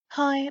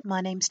Hi,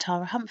 my name's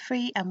Tara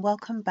Humphrey, and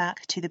welcome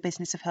back to the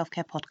Business of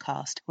Healthcare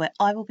podcast, where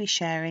I will be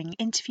sharing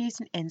interviews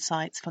and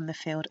insights from the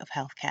field of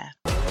healthcare.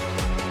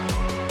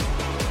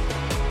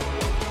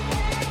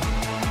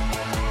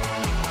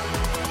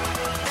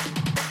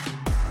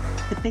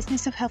 The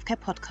Business of Healthcare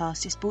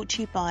podcast is brought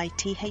to you by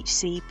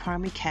THC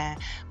Primary Care,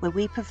 where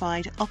we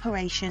provide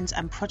operations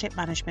and project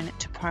management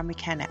to primary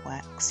care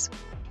networks.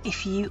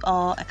 If you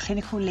are a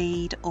clinical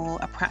lead or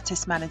a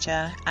practice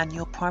manager and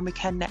your primary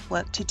care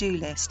network to-do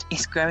list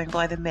is growing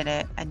by the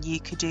minute and you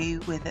could do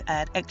with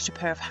an extra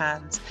pair of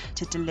hands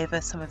to deliver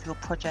some of your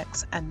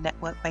projects and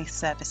network-based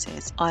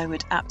services, I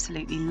would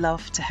absolutely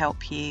love to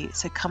help you.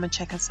 So come and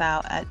check us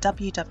out at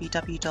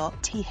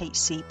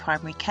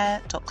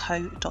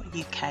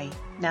www.thcprimarycare.co.uk.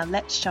 Now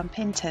let's jump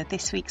into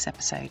this week's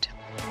episode.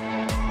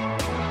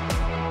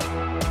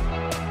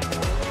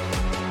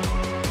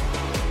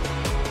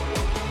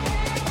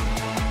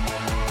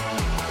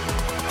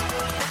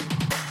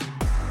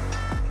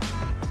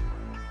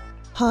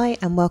 Hi,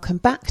 and welcome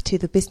back to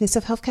the Business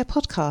of Healthcare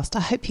podcast. I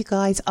hope you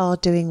guys are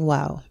doing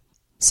well.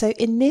 So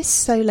in this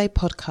solo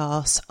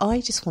podcast, I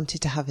just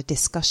wanted to have a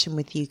discussion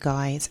with you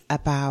guys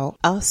about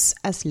us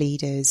as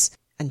leaders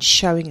and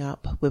showing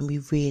up when we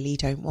really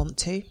don't want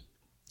to.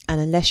 And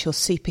unless you're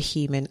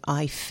superhuman,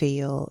 I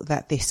feel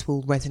that this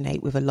will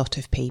resonate with a lot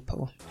of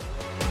people.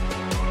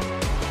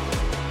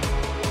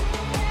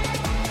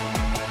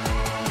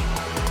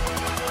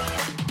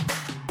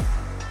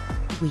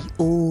 We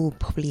all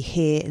probably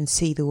hear and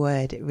see the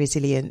word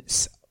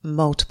resilience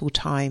multiple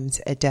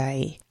times a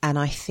day. And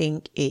I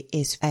think it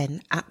is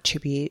an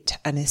attribute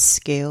and a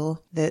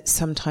skill that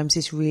sometimes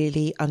is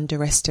really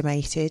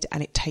underestimated,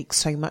 and it takes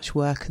so much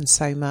work and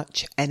so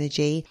much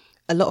energy.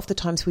 A lot of the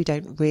times we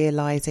don't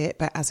realise it,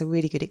 but as a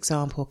really good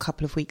example, a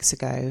couple of weeks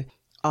ago,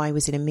 I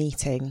was in a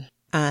meeting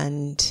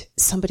and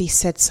somebody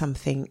said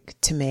something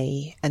to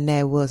me, and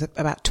there was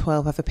about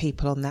 12 other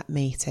people on that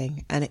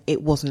meeting, and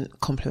it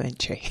wasn't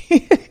complimentary.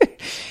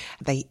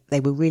 They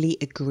were really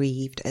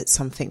aggrieved at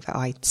something that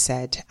I'd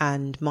said,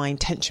 and my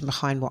intention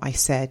behind what I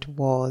said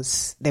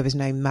was there was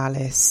no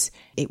malice,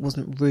 it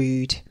wasn't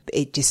rude,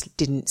 it just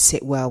didn't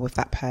sit well with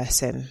that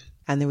person.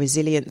 And the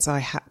resilience I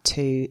had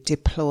to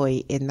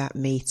deploy in that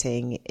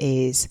meeting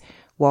is,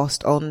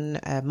 whilst on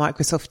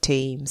Microsoft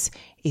Teams,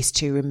 is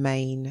to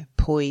remain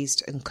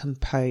poised and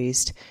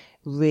composed,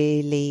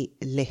 really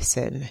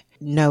listen,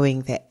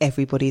 knowing that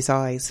everybody's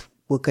eyes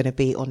were going to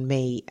be on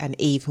me, and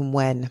even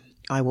when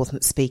I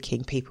wasn't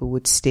speaking, people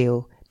would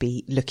still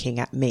be looking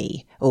at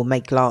me or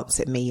may glance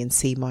at me and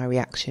see my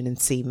reaction and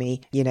see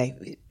me,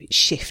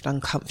 shift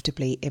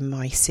uncomfortably in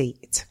my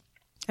seat.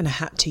 And I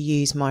had to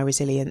use my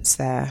resilience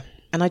there.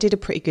 And I did a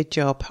pretty good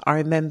job. I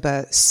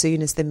remember as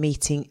soon as the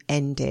meeting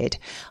ended,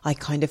 I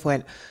kind of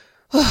went,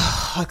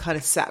 I kind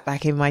of sat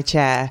back in my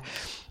chair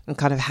and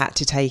kind of had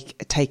to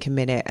take a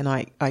minute. And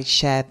I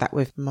shared that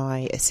with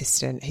my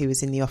assistant who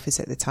was in the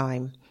office at the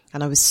time.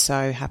 And I was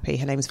so happy.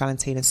 Her name was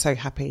Valentina. So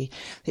happy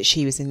that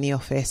she was in the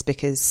office,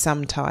 because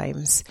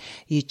sometimes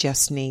you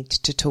just need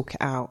to talk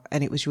it out.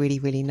 And it was really,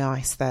 really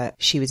nice that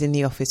she was in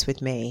the office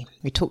with me.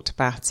 We talked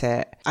about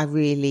it. I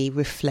really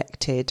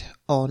reflected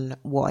on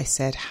what I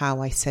said,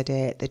 how I said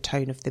it, the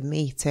tone of the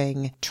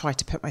meeting, tried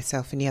to put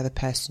myself in the other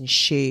person's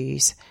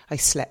shoes. I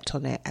slept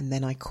on it, and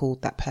then I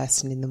called that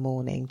person in the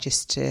morning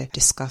just to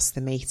discuss the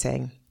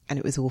meeting, and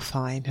it was all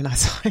fine. And I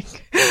was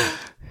like,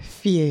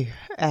 phew.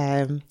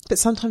 But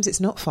sometimes it's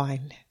not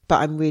fine.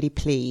 But I'm really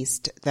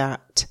pleased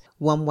that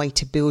one way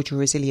to build your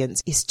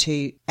resilience is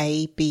to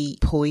be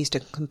poised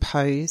and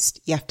composed.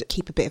 You have to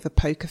keep a bit of a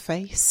poker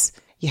face.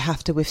 You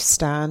have to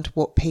withstand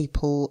what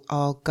people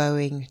are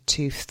going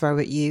to throw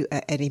at you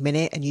at any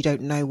minute, and you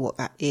don't know what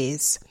that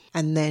is.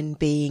 And then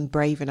being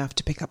brave enough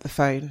to pick up the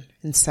phone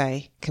and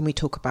say, can we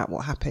talk about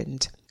what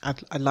happened?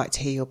 I'd like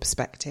to hear your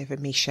perspective,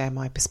 and me share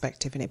my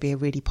perspective, and it'd be a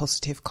really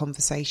positive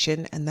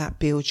conversation, and that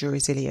builds your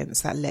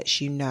resilience. That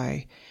lets you know,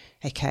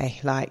 okay,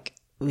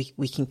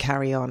 we can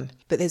carry on.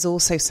 But there's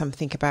also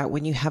something about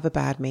when you have a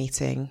bad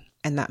meeting,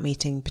 and that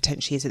meeting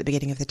potentially is at the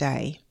beginning of the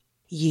day,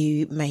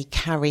 you may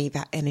carry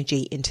that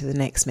energy into the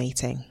next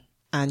meeting,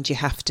 and you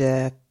have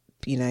to,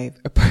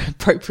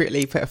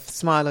 appropriately put a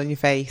smile on your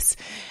face,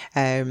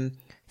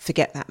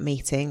 forget that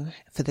meeting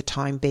for the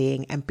time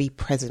being, and be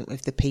present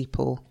with the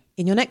people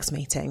in your next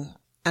meeting.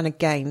 And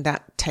again,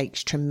 that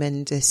takes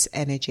tremendous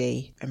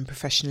energy and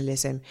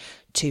professionalism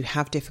to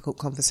have difficult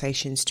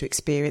conversations, to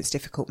experience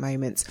difficult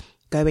moments,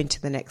 go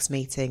into the next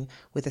meeting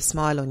with a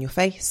smile on your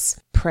face,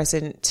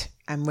 present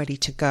and ready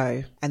to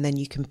go. And then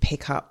you can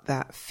pick up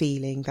that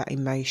feeling, that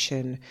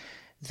emotion,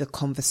 the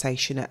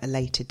conversation at a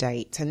later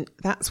date. And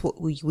that's what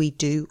we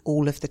do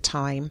all of the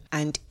time.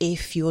 And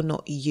if you're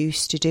not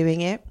used to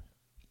doing it,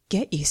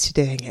 get used to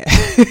doing it.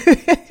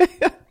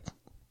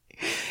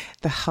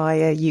 The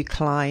higher you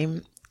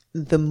climb,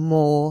 the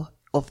more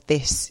of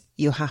this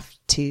you have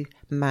to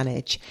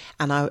manage.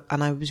 And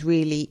I was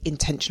really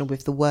intentional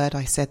with the word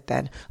I said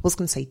then. I was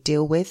going to say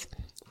deal with,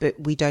 but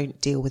we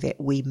don't deal with it,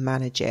 we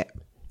manage it.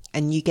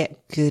 And you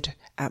get good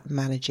at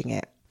managing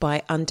it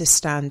by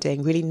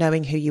understanding, really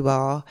knowing who you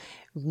are,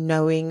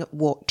 knowing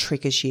what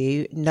triggers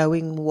you,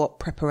 knowing what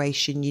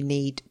preparation you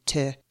need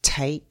to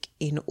take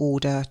in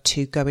order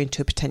to go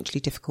into a potentially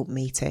difficult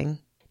meeting,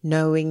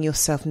 knowing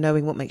yourself,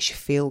 knowing what makes you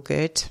feel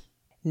good,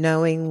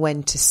 knowing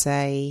when to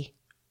say,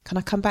 can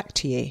I come back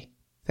to you,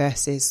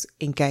 versus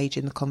engage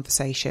in the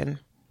conversation.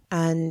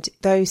 And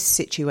those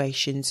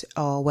situations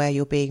are where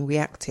you're being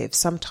reactive.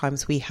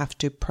 Sometimes we have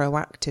to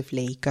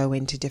proactively go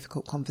into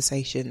difficult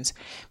conversations.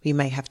 We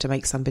may have to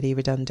make somebody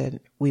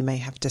redundant. We may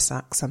have to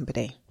sack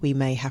somebody. We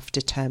may have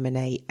to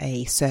terminate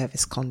a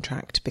service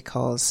contract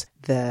because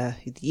the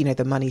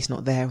money's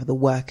not there or the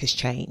work has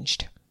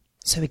changed.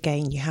 So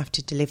again, you have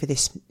to deliver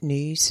this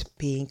news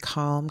being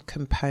calm,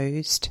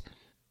 composed.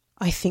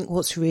 I think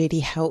what's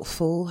really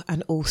helpful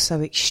and also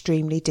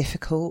extremely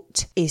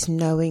difficult is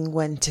knowing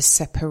when to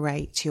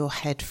separate your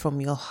head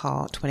from your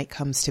heart when it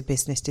comes to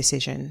business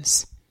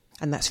decisions.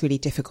 And that's really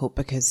difficult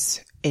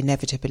because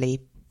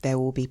inevitably there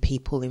will be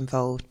people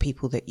involved,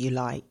 people that you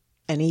like,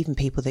 and even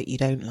people that you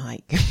don't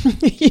like.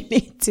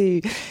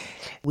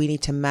 We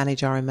need to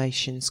manage our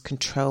emotions,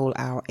 control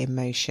our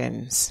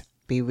emotions,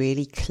 be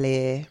really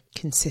clear,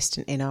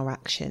 consistent in our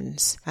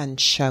actions, and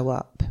show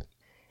up.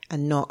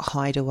 And not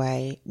hide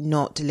away,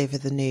 not deliver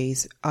the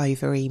news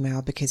over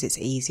email because it's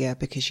easier,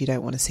 because you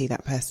don't want to see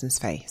that person's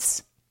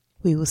face.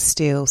 We will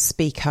still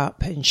speak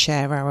up and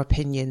share our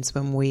opinions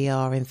when we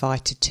are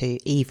invited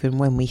to, even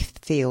when we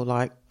feel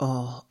like,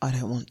 I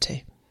don't want to.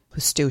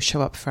 We'll still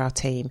show up for our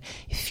team.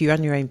 If you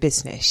run your own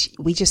business,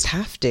 we just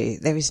have to.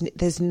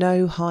 There's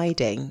no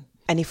hiding.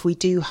 And if we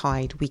do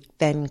hide, we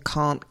then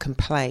can't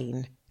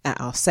complain at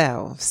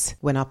ourselves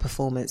when our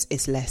performance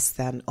is less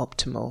than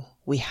optimal.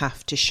 We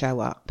have to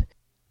show up,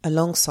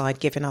 alongside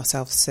giving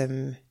ourselves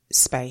some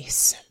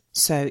space.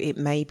 So it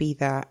may be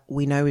that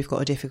we know we've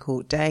got a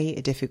difficult day,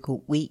 a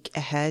difficult week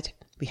ahead.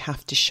 We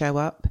have to show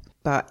up,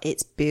 but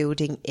it's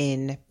building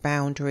in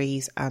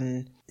boundaries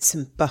and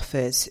some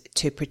buffers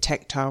to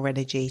protect our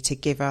energy, to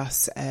give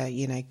us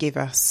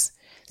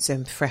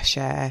some fresh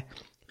air,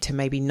 to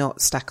maybe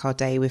not stack our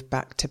day with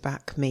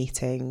back-to-back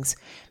meetings,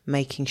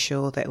 making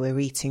sure that we're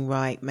eating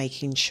right,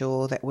 making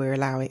sure that we're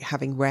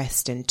having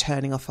rest and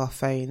turning off our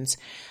phones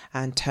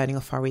and turning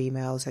off our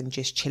emails and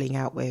just chilling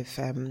out with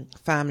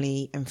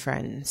family and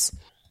friends.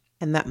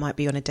 And that might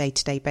be on a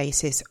day-to-day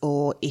basis,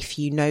 or if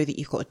you know that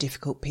you've got a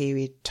difficult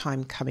period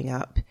time coming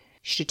up,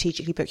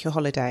 strategically book your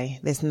holiday.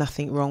 There's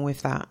nothing wrong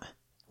with that.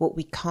 What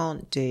we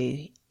can't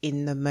do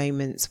in the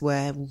moments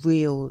where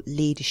real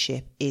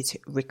leadership is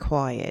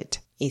required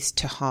is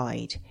to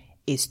hide,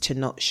 is to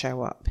not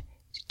show up,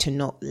 to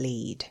not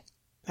lead.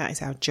 That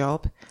is our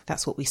job.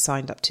 That's what we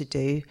signed up to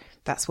do.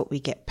 That's what we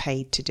get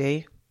paid to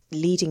do.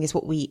 Leading is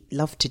what we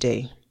love to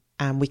do,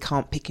 and we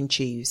can't pick and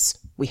choose.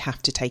 We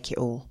have to take it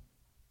all.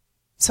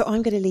 So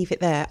I'm going to leave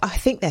it there. I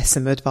think there's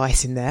some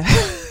advice in there.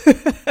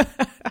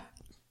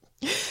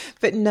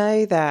 But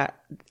know that,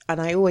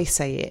 and I always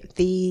say it,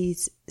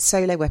 these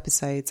solo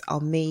episodes are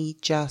me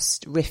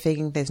just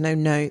riffing. There's no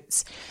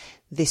notes.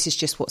 This is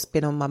just what's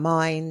been on my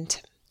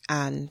mind.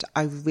 And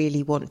I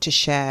really want to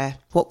share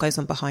what goes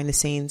on behind the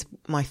scenes,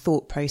 my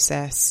thought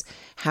process,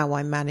 how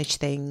I manage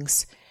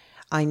things.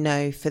 I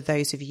know for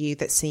those of you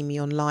that see me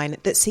online,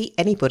 that see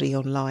anybody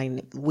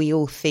online, we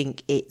all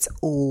think it's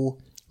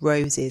all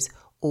roses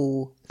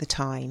all the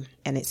time,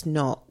 and it's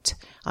not.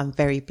 I'm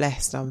very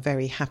blessed. I'm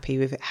very happy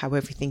with how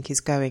everything is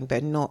going,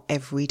 but not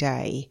every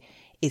day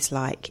is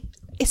like,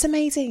 it's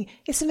amazing,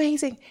 it's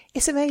amazing,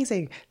 it's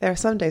amazing. There are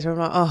some days where I'm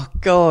like, oh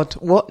God,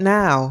 what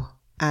now?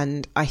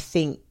 And I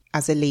think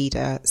as a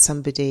leader,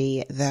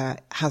 somebody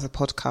that has a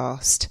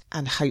podcast,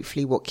 and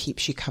hopefully what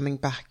keeps you coming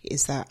back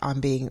is that I'm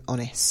being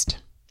honest.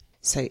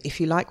 So if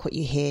you like what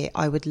you hear,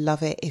 I would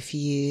love it if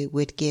you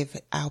would give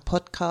our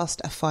podcast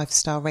a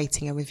 5-star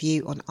rating, a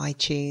review on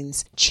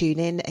iTunes. Tune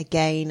in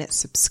again,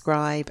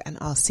 subscribe, and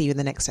I'll see you in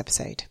the next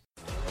episode.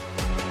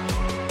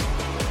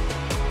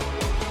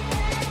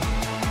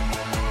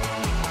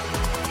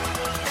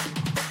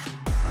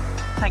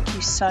 Thank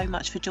you so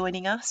much for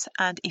joining us.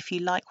 And if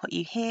you like what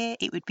you hear,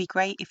 it would be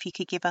great if you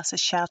could give us a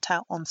shout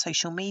out on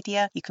social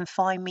media. You can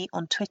find me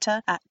on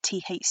Twitter at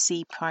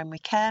THC Primary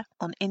Care,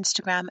 on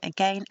Instagram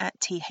again at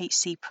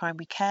THC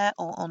Primary Care,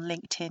 or on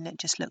LinkedIn,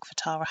 just look for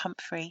Tara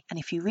Humphrey. And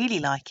if you really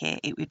like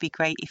it, it would be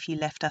great if you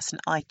left us an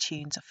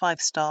iTunes a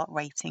 5-star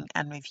rating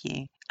and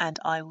review. And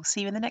I will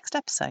see you in the next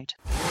episode.